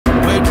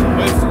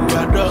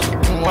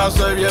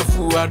sorry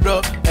fu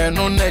ado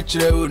eno na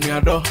kire onu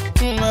ado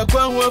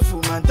akwa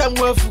hu man tam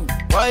hu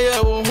why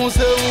hu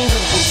se hu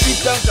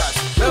Tankas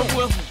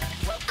hu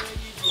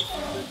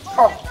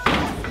oh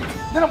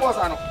nena boss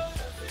ano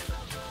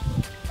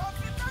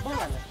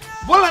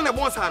bola na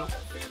boss ano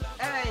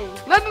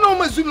na no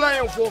ma zoom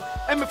line fo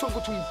e me fa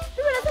kotum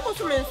you na se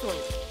bosu menso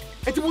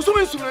eti bosu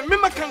menso me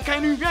ma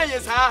kankan ni hwa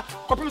yes ha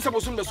kopem se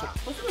bosu beso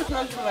bosu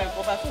na zoom line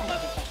fo ba so ma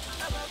beta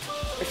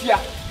efia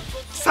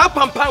sa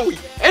pampan we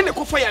ene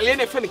ko fa ya le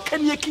ne fa ne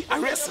kanieki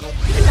arrest no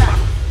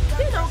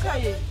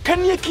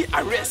kanieki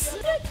arrest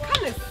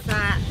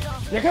kanesa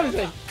ya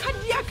kanesa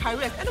cardiac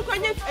arrest ene ko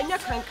anya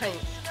kankan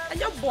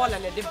anya bola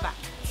na de ba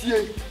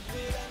tie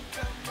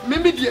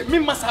mimi die mi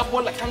masa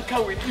bola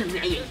kankan we di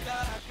hwa ye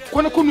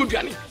ko ne ko no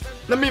duane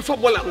na me fa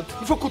bola no me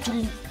fa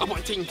kotum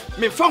abonten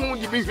me fa hu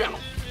di me hwa no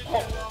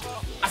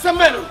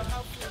asemelo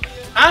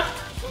ah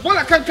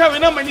bola kankan we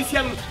na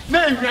manisia no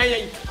na hwa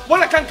ye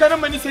bola kankan na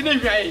manisia na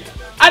hwa ye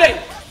are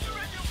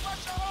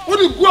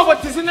odi gu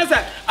abonten na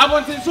sa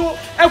abonten so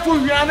efo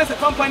hwa na sa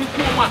company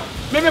ku ma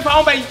me fa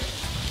on bai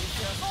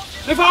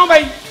me fa on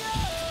bai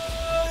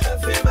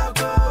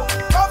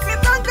Kofi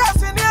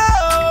Tankas in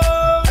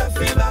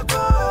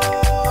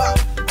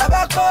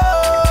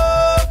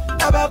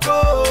abako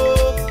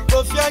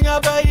Kofi anya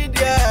bai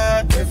dia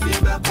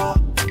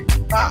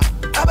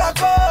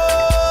abako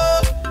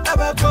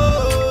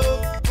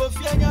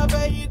Kofi anya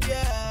bai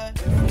dia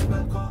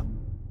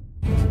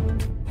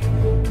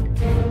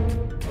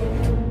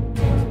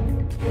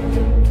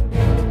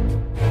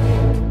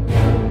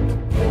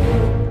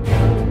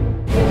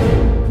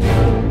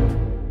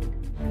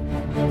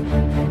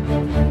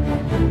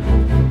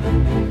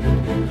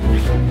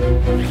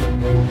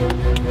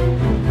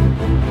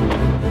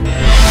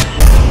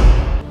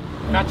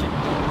Kachi.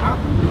 Ah?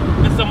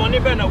 Mr. Money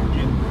Bena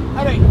wudi.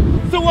 Are,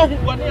 so wa hu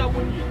wane a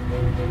wudi.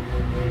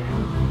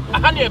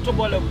 Aha ne to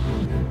bola.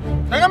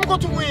 Na gam ko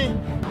tuwi.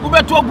 Wo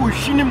beto agu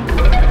hyinim.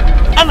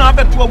 Ana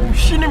abeto agu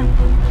hyinim.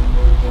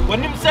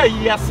 Wonim say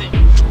yase.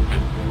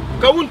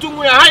 Ka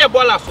wuntumu ya haye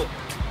bola so.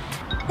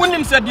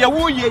 Wonim say de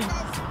wo ye.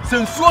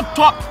 Sensuo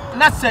to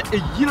na se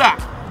eyira.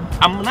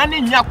 Amuna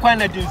ne nya kwan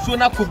na de nsuo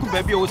na kogu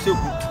ba bia wo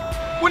segu.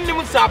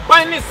 Wonim say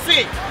aban ne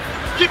say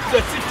keep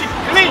the city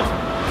clean.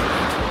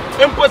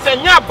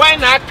 Imposanya by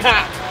na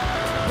aka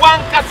wan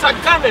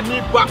kasagana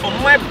ni ba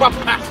omai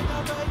papa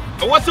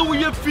e wose wo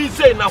ye fi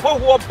say na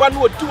hoho ba na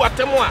odi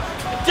watemo a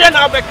tie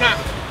na obeka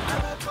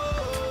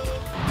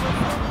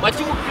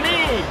machi wo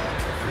clean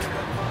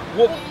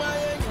wo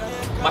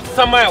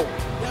masamayo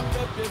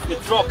the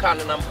truck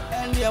and number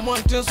and the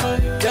monte so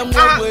dem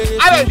wo we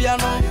bia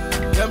no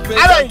dem pe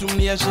tum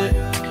ni ehye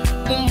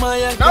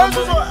umaya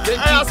gambo den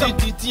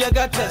titi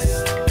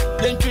agates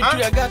den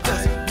titi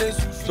agates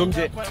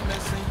somje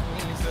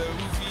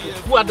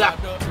Wada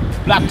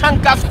la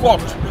Tankas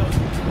court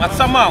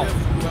Masamao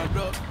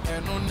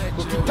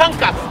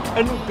Tankas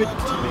enu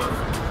beti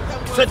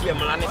said ye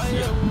malane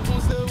sie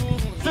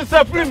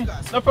Sister Prim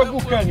na fa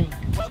gukani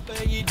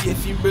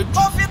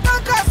Kofi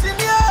Tankas in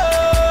yo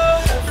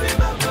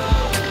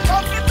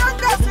Kofi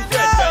Tankas in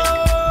yo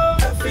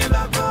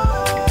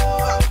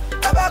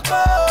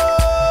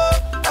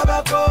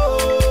abako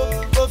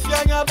Kofi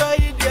anya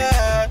bai dia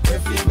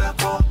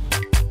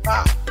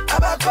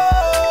abako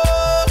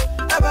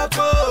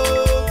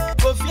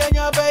Kofi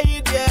anya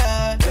bai dia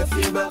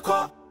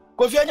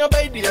Kofi anya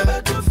bai dia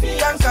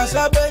Tankas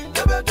abai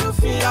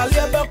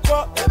aliebeko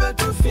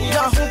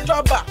na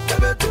hutoba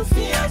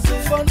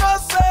for no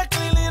say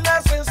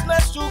cleanliness is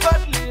next to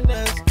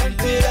godliness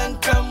until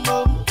and come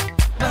home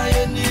na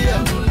yeni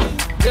amuni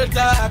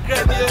data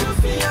akrebe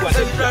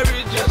central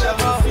region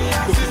chama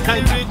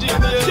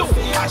region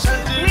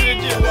ashanti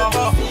region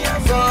from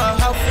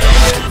half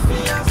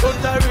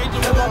Kota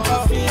region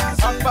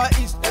upper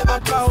east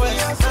upper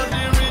west on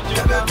the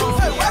region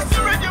west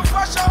region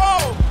for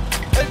sure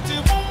enti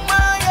mumma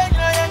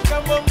yenya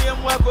come home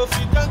yemwa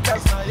Kofi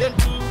Tankas na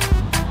yentu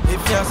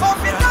if you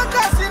Kofi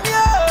Tankas in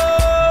yo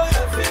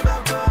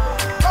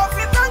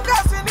Kofi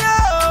Tankas in yo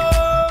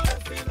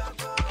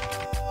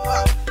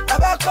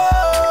abako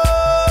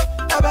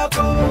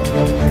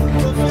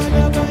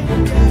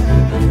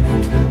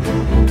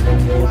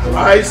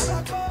Rise.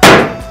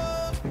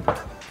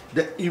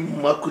 The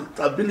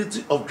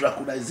immaculability of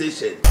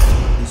draconization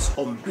is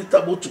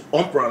unbeatable to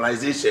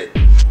unpluralization,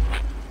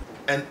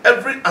 and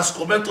every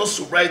ascomental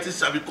sobriety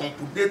shall be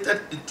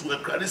computed into a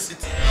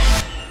chronicity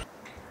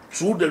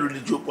through the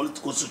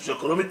religio-political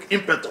socio-economic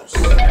impetus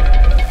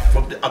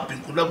from the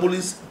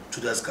apincunabulis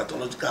to the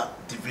eschatological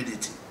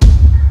divinity.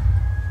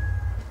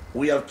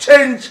 We have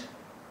changed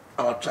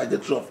our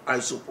trajectory of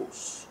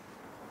isopos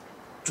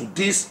to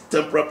this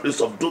temporal place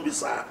of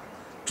domicile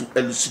to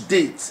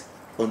elucidate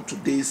on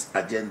today's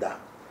agenda.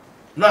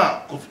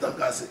 Now, Kofi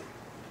Tankas,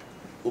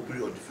 open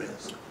your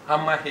defense.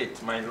 Hammer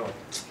hit, my lord.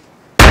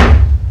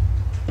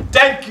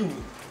 Thank you,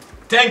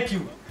 thank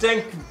you,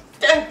 thank you,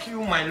 thank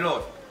you, my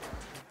lord,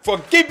 for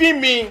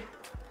giving me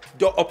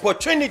the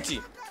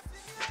opportunity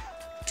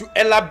to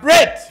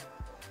elaborate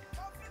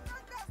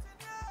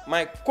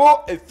my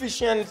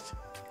coefficient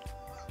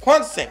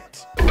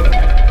consent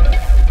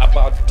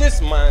about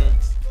this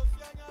man's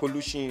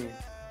pollution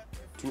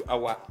to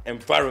our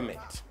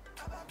environment.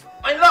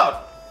 My Lord,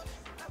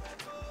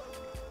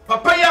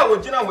 Papaya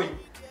Wojina way,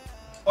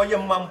 or your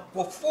man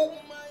Pofu,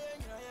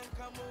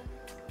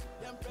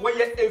 where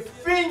you're a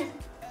free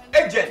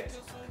agent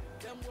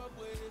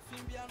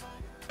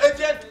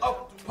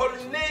of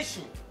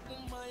pollination.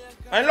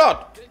 My Lord,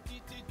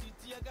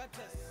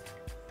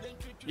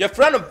 your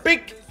friend of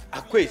big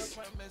Akwase.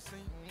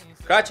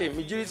 Kache,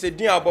 me jiri se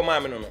din aboma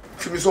me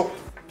no.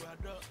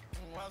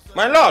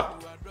 My Lord,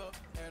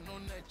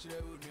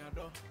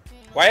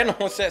 why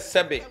no say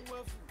sebe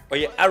or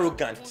you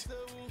arrogant?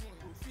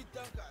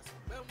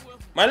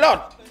 My Lord,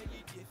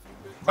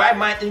 by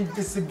my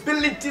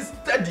invisibility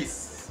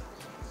studies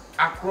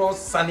across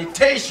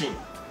sanitation,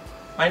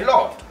 my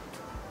Lord,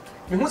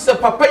 me who say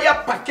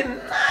papaya packing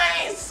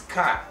nice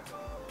car.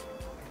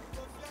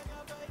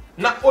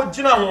 Na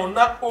ojina ho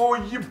na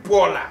oyi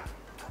bola.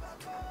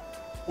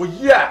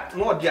 Oyia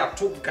no de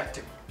ato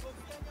gatem.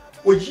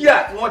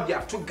 Oyia no de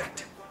ato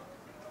gatem.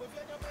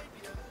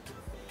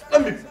 Na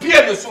me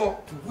pie me so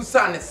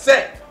busa ne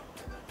se.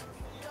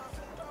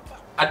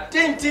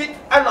 Atenti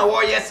ana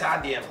wo yes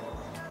ade no.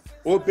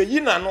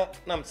 Obeyi na no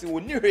na me se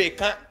oni hwe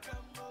ka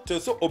to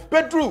so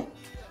obedru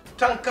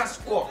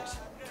Tankas court.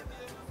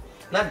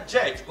 Na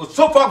judge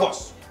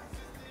Osoephagus.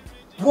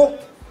 Wo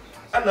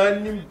ana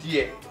anim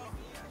die.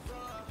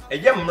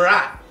 Eye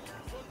mra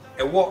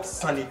e wo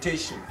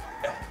sanitation.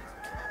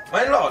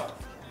 My Lord,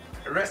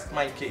 rest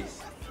my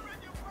case.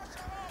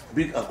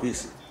 Big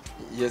Akwase.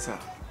 Yes, sir.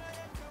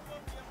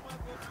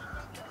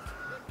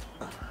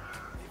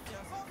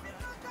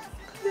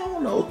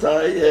 No,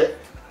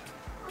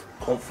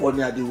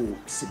 California, they will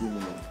see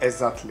me.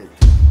 Exactly.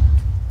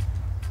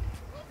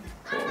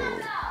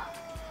 Oh,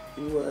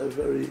 you are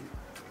very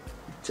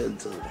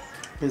gentle.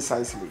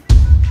 Precisely.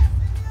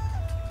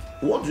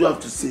 What do you have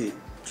to say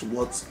to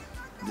what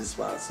this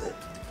man said?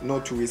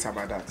 No two ways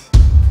about that.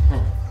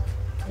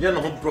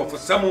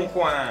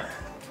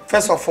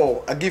 First of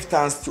all, I give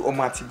thanks to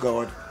Almighty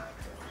God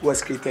who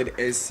has created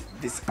us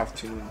this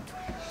afternoon.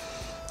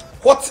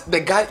 What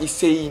the guy is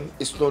saying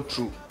is not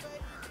true.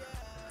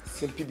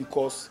 Simply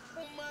because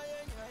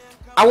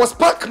I was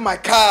parking my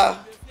car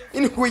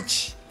in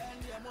which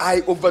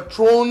I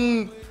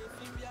overthrown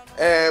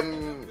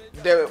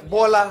the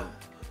baller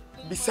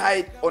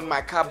beside on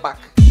my car back.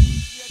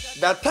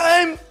 That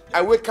time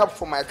I wake up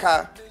from my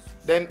car,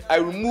 then I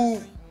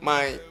remove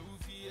my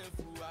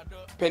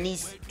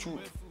pennies to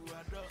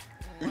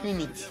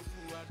winning it.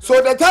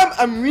 So the time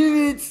I'm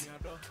winning it,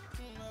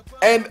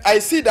 and I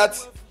see that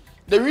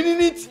the winning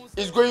it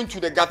is going to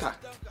the gutter,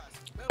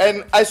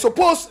 and I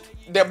suppose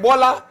the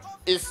baller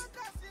is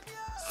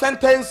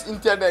sentenced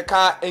into the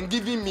car and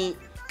giving me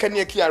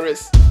cardiac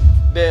arrest.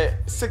 The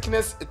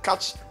sickness it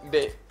catch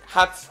the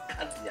heart.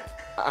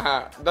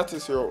 That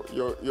is your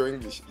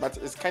English, but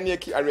it's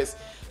cardiac arrest.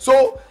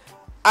 So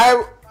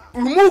I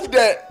remove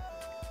the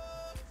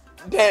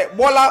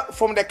baller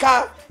from the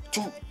car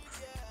to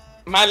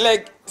my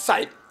leg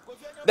side.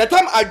 The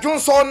time I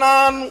joined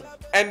Sonan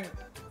and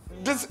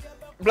this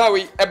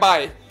blowy a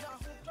buy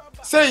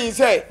saying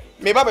say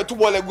me baba two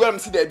ball go am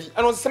see there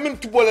and on some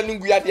two ball and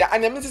nguya there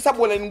and me say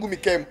ball and ngumi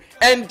came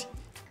and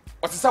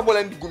what is ball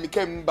and ngumi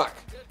came back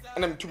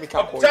and I'm to make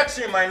up.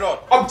 Objection, my Lord.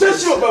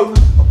 Objection,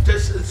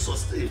 objection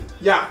sustained.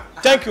 Yeah.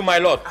 Thank you, my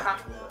Lord.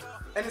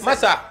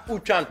 Masa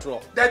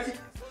uchantro. Daddy.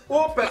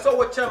 Oh, person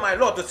will tell my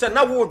Lord to say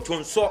na wo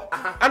jonso.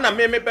 Ana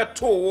me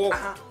beto.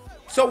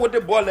 So what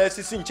the ball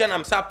is in China,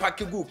 I'm sa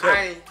packing good.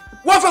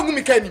 What for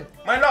ngumi came?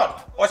 My Lord,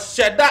 or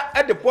shed that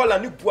at the ball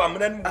and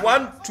then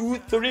 1, 2,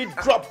 3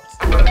 drops.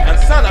 And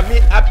son of me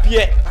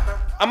appear.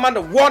 I'm on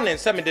the warning,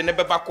 send me the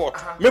never back court.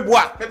 Me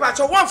boy. Me ba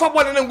cho one for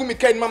ball and ngumi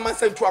came mama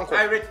send to uncle.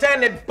 I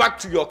return it back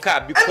to your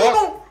car because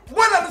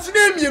one of the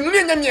name you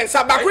nya nya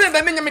sa ba ko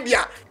na nya me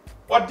dia.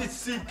 What did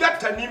see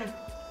get him?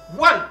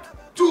 1,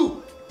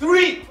 2,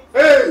 3.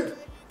 Hey,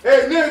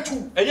 ne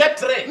two. A yet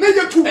 3.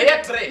 Ne two. A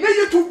yet 3.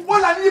 Ne two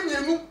ball and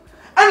you.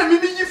 And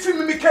maybe you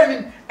feel me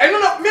came. And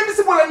no, maybe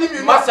some ball and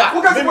you. Master,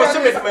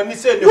 me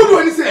say what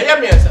do you say? I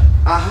am here, sir.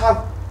 I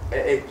have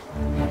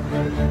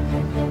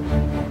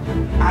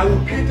I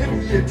will create a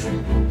year tree.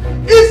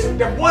 If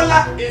the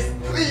baller is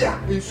clear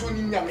in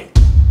Sunni Yami,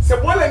 the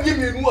baller give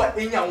me more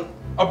in young.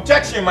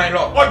 Objection, my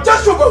Lord. Or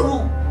just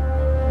overrule.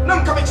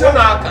 No coming to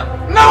now.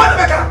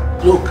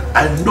 Look,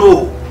 I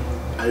know.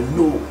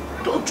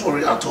 Don't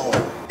worry at all.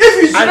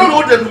 If I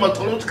know the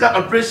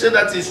pneumological abrasion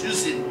that is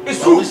using.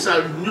 It's true. We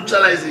shall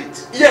neutralize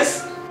it.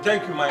 Yes.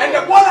 Thank you, my and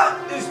Lord. The baller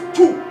is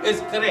 2. It's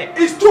 3.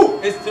 It's 2.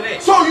 It's 3.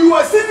 So you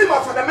are seizing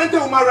my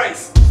fundamental human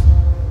rights.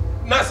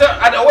 No, sir,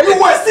 you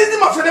were seizing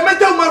my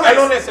fundamental human rights. I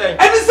don't understand.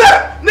 And he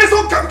said, "Let's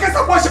all come because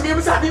I watch me.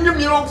 I didn't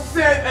mean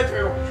say it.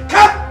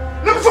 Come,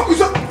 let me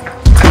focus on."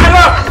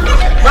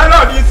 My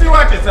Lord, you see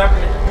what is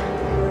happening?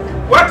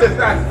 What is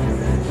that?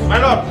 My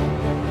Lord,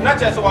 not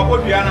just what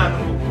would be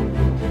an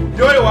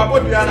Joy, what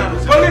would be an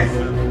police?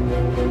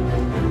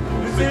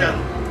 You see that?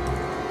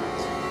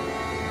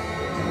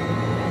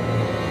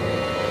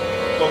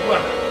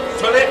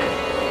 Sorry.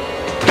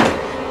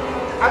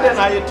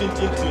 na ye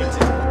tintin.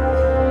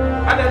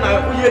 Ada na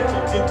uye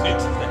tintin.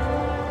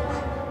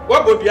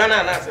 What go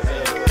biana na se.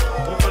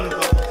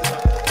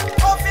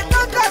 Kofi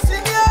Tankas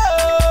in here.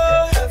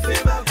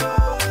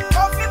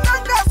 Kofi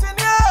Tankas in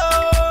here.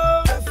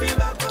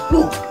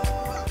 Look,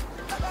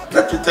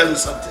 let me tell you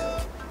something.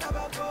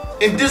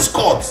 In this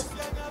court,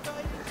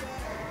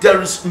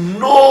 there is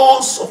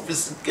no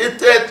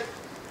sophisticated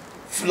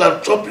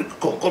philanthropic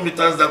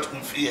concomitants that we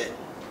fear.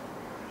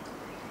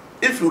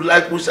 If you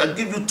like, we shall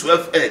give you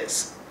 12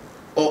 eggs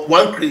or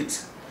 1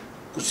 crate.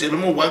 We shall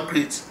remove 1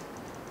 crate.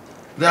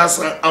 There's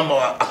an amount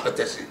of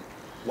appetition.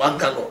 1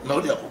 gallon. Now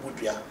they are good.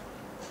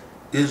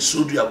 In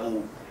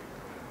Sudiabu.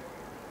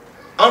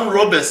 And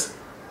robbers.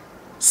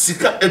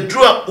 Sika a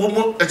draw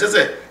woman. I just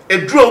say a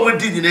draw we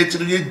did in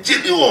actually a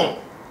genuine.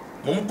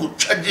 Mom could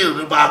charge you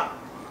the bar.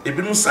 A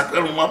binu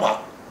sacral mama.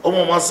 O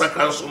mama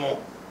sacral sono.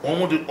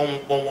 Omo de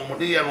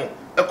omo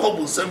a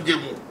couple some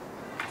gemu.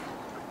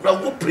 Now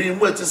go pay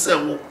more to say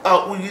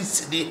how we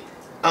see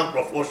and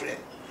Crawford.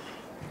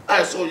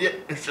 I saw yet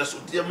interest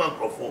with dear man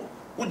Crawford.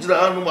 Would you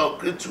animal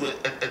create to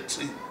a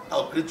tree?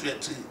 I'll create to a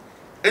tree.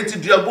 And to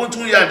do a boat to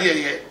your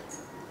dear.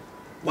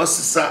 What's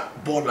the sa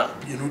border?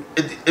 You know,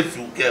 if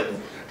you care.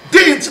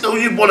 Didn't know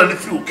you born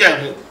if you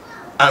care.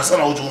 And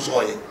son of Joe's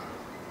oil.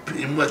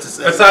 Pay more to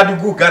say. I said you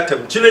go get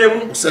him.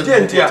 Chile, said,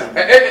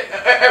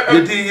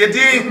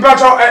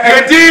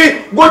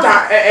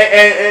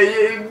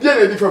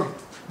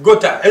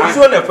 Gota, and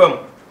so on a firm.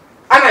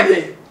 Anna,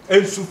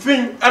 and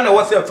Sufin, Anna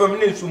was a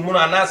feminine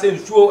Sumuna, and I said,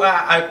 so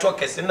I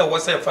talk as in the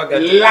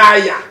Osoephagus.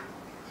 Liar.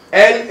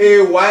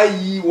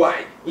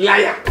 Layey,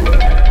 liar.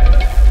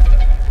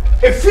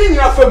 A fin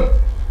of them.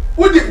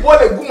 Would it boil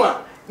a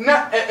guma?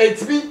 Not a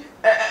be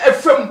a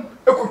film,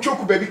 a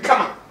cochoku baby,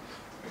 come on.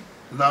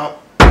 Now,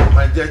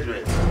 my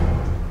judgment.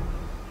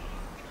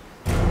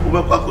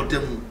 Ubekwa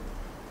them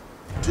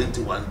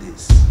 21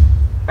 days.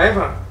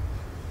 Ever.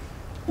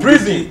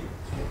 Prison.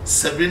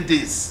 7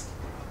 days.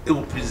 It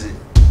will prison.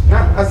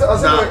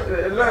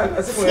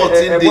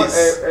 14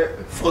 days.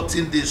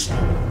 14 days.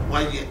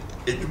 1 year.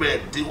 Ejuma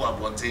dey wa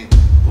bonten.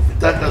 Kofi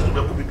Tankas do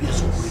be ko bibi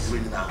so ko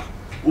ejuma na.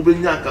 Wo be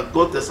nyanka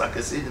got the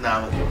sakese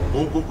na.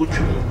 Onko ko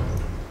twu.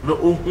 No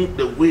onhu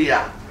the way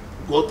a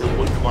got the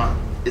ejuma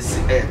is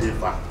e dey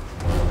fa.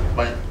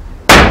 But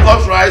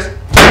God rise.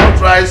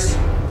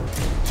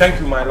 Thank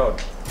you, my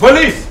lord.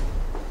 Police.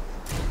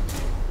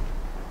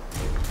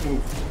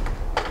 Move.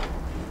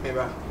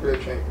 Eba,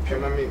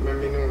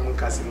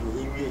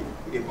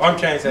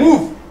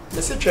 move.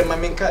 The situation my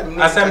main card.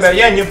 Assemble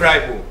ye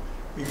bribe.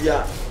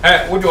 Yeah.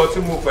 Eh, would you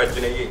also move for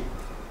Jinaye?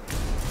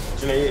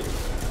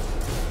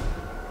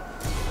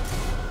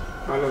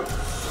 Hello.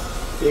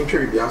 In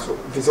tree be also.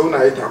 If it's on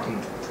I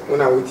happen.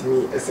 When I wait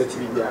me a set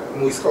media,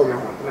 most come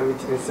na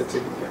meeting set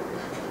media.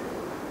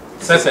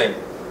 Say.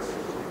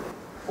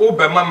 Oh,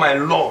 Bema, my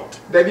lord.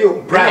 There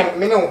you bribe.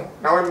 Me no.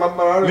 Now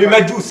my me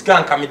my juice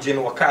can come in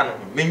wakano.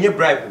 Me nye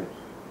bribe.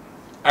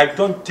 I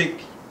don't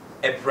take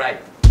a bribe.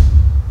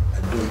 I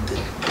don't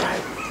take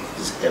bribe.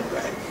 It's a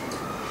bribe.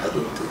 I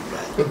don't take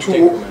bribe.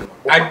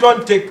 I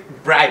don't take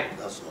bribe.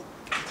 That's all.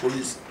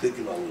 Police, take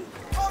him away.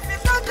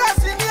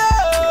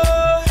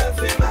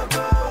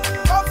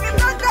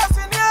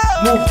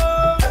 Move.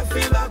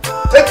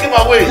 Take him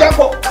away.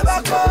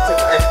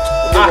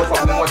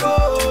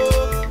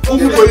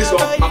 Police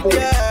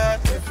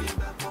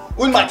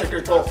on my take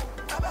it off.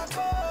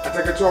 I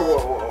take it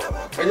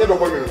off. And you don't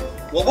want me.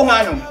 What go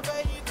on?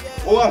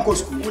 Oh, Uncle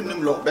School,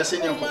 wouldn't look, best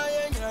in your move.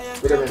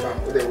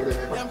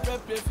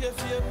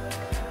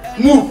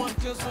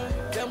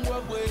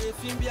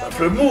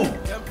 Remove.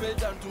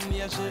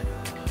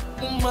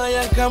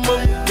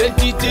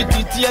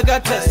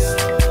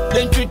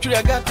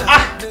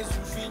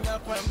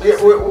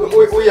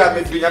 We are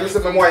making a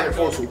memoir in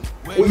force.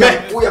 We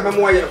are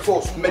memoir in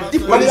force.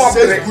 Memoir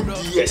says good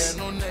years.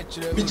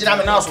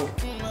 Bijinam also.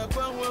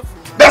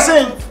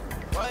 Bessin.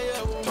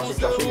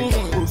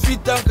 Kofi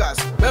Tankas,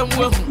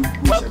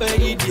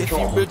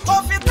 Kofi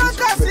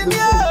Tankas in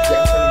here.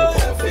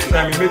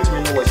 Let me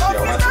know what she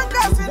wants.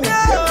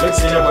 Let's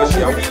see what she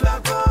wants.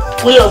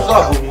 We are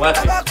going what?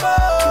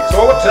 So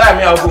what time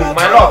you are going,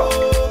 my lord?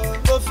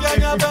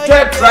 If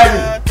you try me.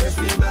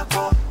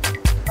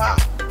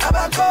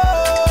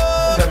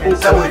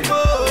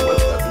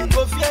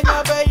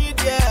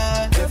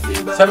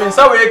 Samin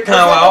sawe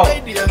kan wa o.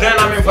 Kan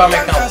na me fa me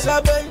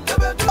kan.